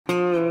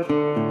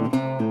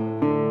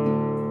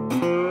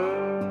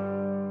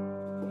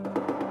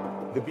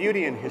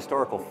beauty in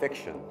historical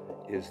fiction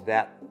is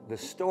that the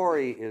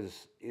story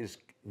is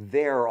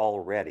there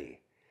already.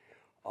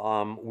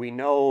 We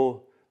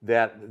know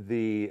that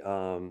the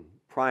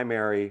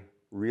primary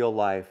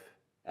real-life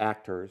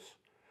actors,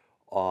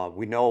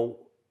 we know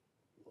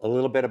a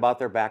little bit about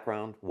their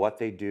background, what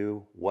they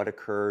do, what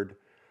occurred,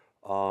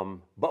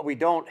 but we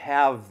don't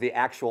have the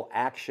actual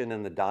action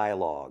and the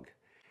dialogue.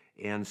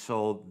 And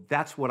so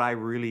that's what I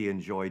really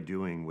enjoy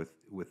doing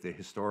with the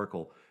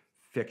historical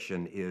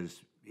fiction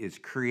is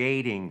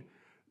creating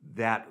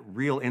that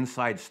real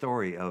inside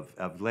story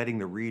of letting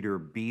the reader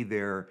be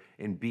there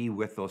and be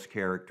with those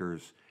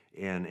characters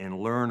and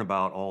learn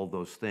about all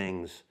those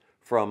things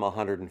from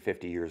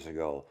 150 years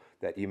ago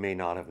that you may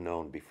not have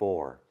known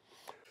before.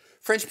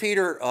 French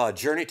Peter,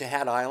 Journey to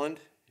Hat Island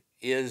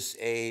is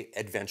an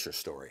adventure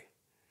story.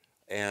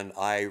 And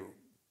I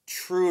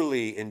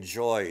truly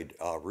enjoyed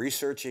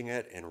researching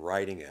it and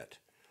writing it.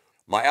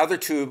 My other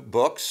two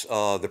books,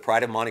 The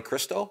Pride of Monte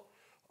Cristo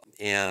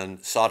and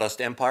Sawdust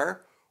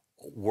Empire,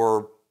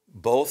 were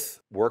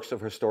both works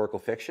of historical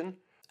fiction.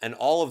 And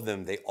all of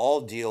them, they all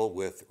deal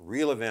with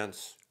real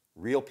events,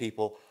 real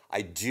people.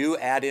 I do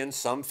add in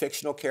some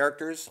fictional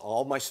characters.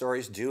 All my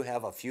stories do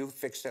have a few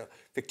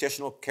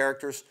fictional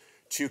characters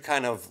to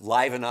kind of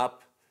liven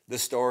up the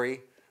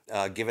story.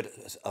 Give it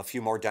a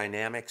few more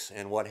dynamics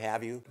and what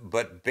have you.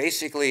 But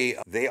basically,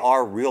 they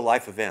are real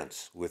life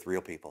events with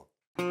real people.